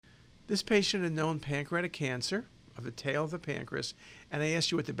This patient had known pancreatic cancer of the tail of the pancreas, and I asked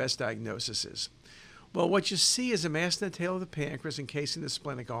you what the best diagnosis is. Well, what you see is a mass in the tail of the pancreas encasing the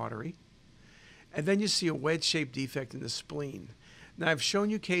splenic artery, and then you see a wedge-shaped defect in the spleen. Now, I've shown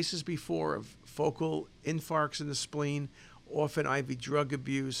you cases before of focal infarcts in the spleen, often IV drug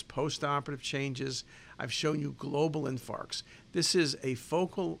abuse, postoperative changes. I've shown you global infarcts. This is a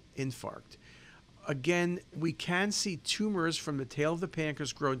focal infarct. Again, we can see tumors from the tail of the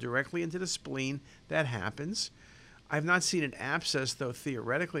pancreas grow directly into the spleen. That happens. I've not seen an abscess, though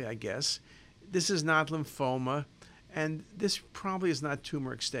theoretically, I guess. This is not lymphoma, and this probably is not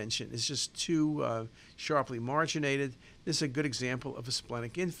tumor extension. It's just too sharply marginated. This is a good example of a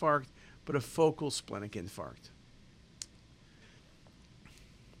splenic infarct, but a focal splenic infarct.